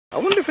I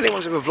wonder if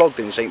anyone's ever vlogged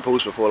in St.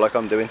 Paul's before, like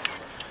I'm doing.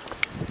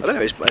 I don't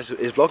know, is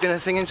vlogging a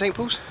thing in St.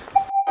 Paul's?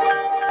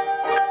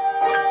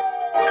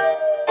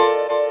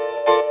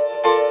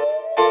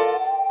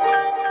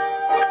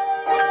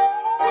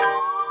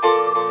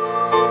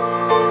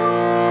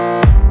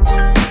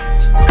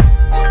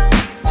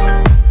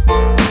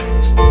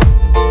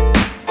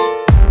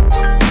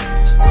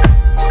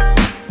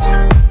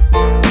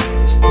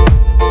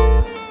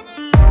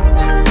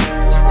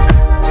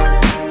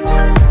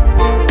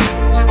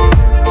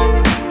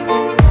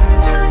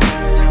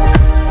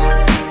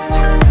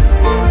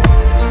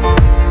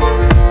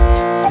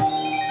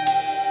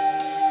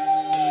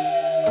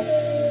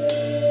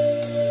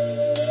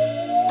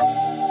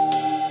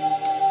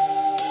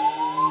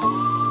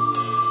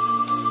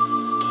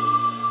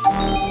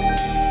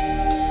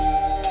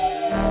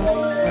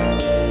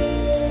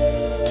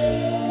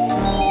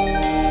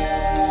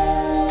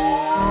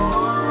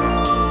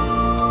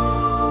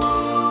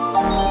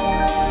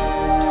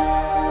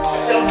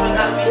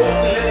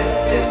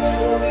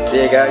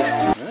 See you guys.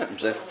 Yeah,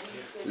 there's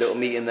a little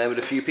meeting there with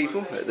a few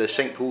people at the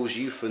St. Paul's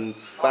Youth and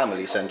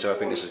Family Centre, I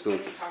think this is called.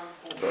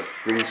 Got a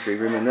green screen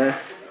room in there,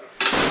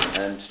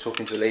 and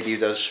talking to a lady who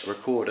does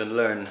record and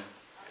learn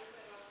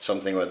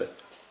something or other.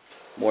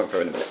 More info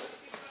in a minute.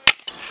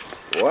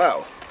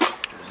 Wow,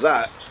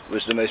 that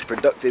was the most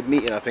productive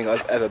meeting I think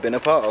I've ever been a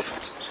part of.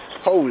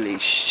 Holy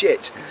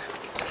shit!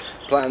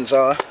 Plans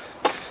are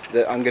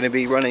that I'm going to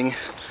be running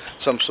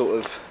some sort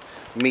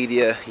of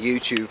media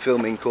YouTube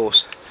filming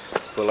course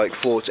for like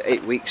 4 to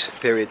 8 weeks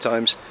period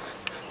times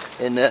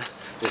in the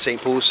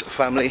St. Paul's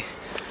Family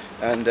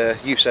and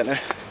Youth Centre,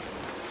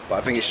 but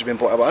I think it's just been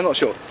bought out, but I'm not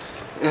sure.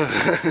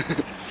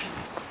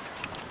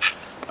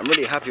 I'm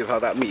really happy with how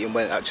that meeting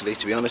went actually,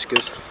 to be honest,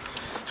 because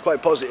it's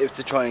quite positive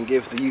to try and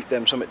give the youth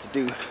them something to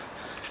do.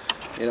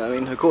 You know what I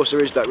mean? Of course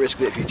there is that risk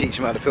that if you teach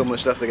them how to film and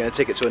stuff, they're going to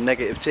take it to a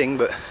negative thing,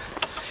 but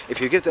if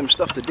you give them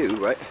stuff to do,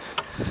 right,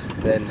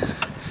 then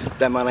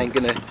that man ain't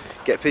going to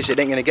get pissed,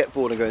 they ain't going to get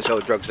bored and go and sell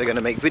drugs. They're going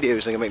to make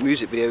videos, they're going to make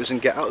music videos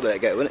and get out there,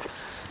 get with it.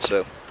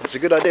 So it's a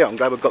good idea. I'm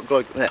glad we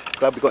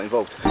got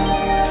involved.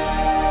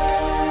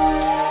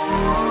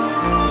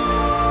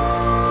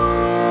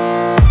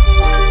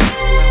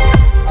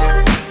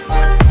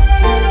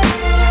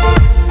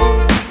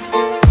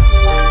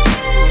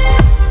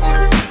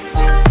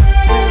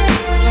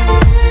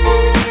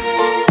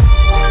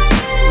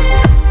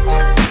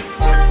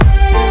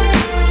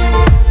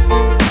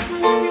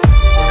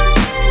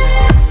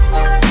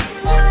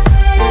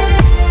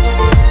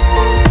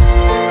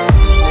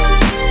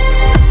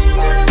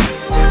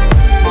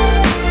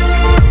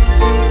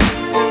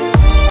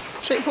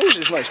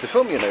 It's nice to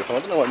film, you know, I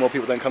don't know why more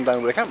people don't come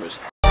down with their cameras.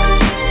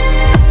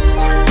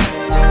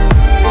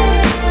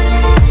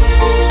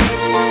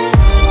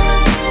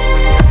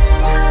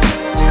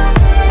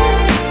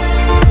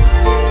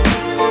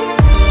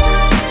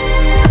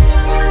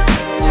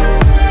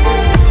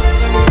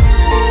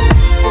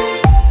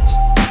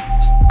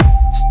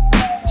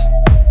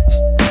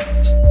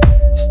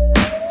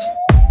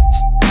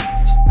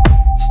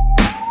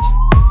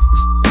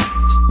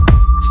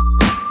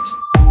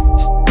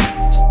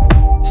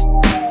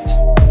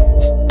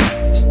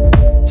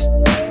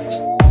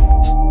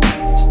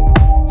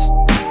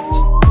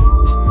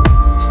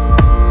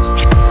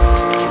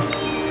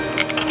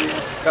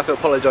 I have to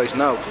apologise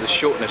now for the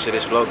shortness of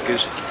this vlog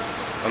because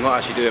I'm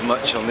not actually doing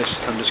much on this.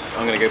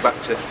 I'm going to go back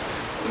to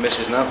the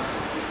missus now,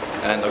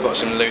 and I've got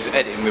some loads of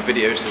editing with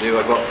videos to do.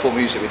 I've got 4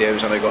 music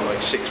videos and I've got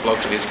like 6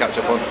 vlogs I need to catch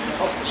up on.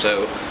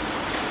 So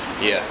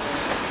yeah.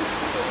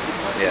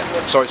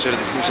 Sorry to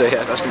say,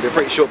 yeah, that's going to be a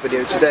pretty short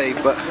video today,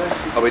 but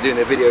I'll be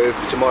doing a video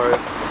tomorrow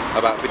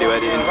about video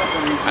editing,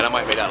 and I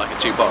might make that like a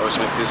 2-parter or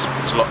something because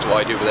it's a lot to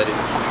what I do with editing.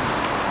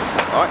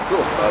 Alright,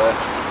 cool.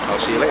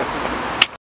 I'll see you later.